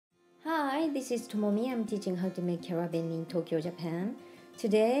this is Tomomi. I'm teaching how to make kyaraben in Tokyo, Japan.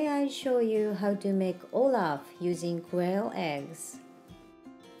 Today I show you how to make Olaf using quail eggs.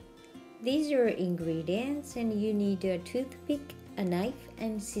 These are ingredients and you need a toothpick, a knife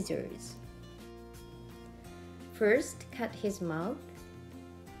and scissors. First, cut his mouth.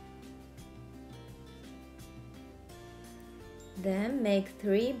 Then make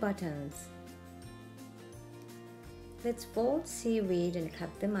 3 buttons. Let's fold seaweed and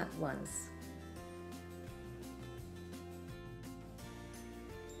cut them at once.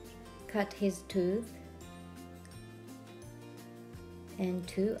 Cut his tooth and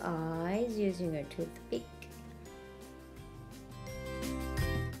 2 eyes using a toothpick.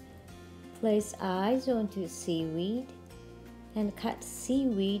 Place eyes onto seaweed and cut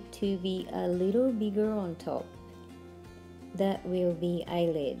seaweed to be a little bigger on top. That will be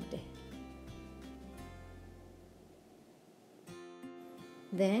eyelid.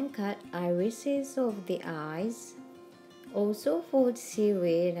 Then cut irises of the eyes. Also fold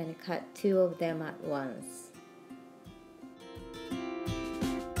seaweed and cut 2 of them at once.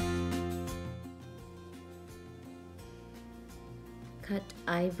 Cut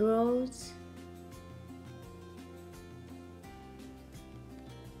eyebrows.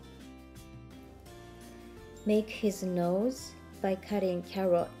 Make his nose by cutting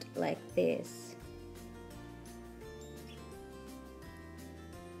carrot like this.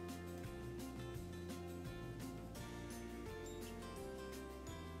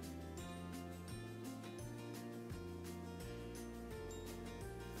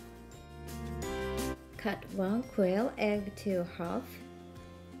 Cut 1 quail egg to half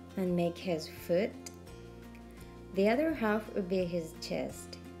and make his foot. The other half will be his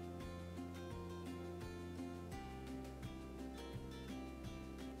chest.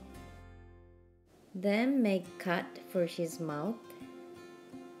 Then make cut for his mouth.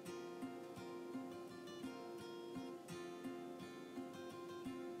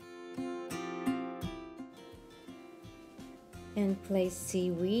 And place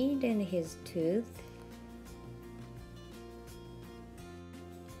seaweed in his tooth.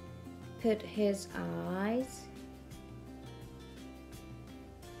 Put his eyes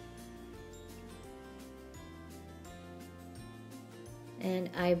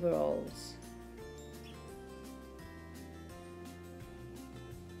and eyebrows.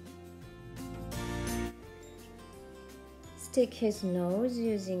 Stick his nose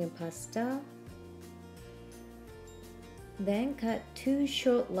using pasta. Then cut 2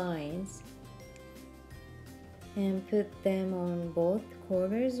 short lines and put them on both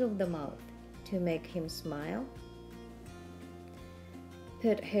corners of the mouth to make him smile.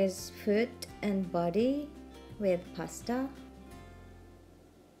 Put his foot and body with pasta.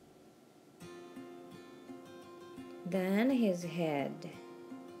 Then his head.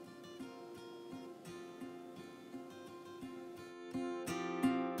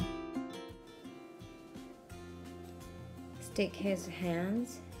 Stick his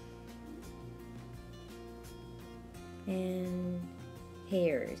hands and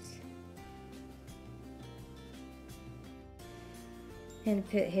hairs and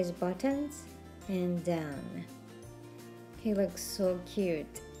put his buttons and down. He looks so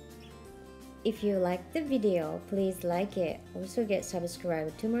cute. If you like the video, please like it. Also get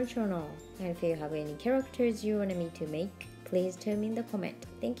subscribed to my channel. And if you have any characters you want me to make, please tell me in the comment.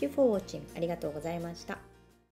 Thank you for watching. ありがとうございました。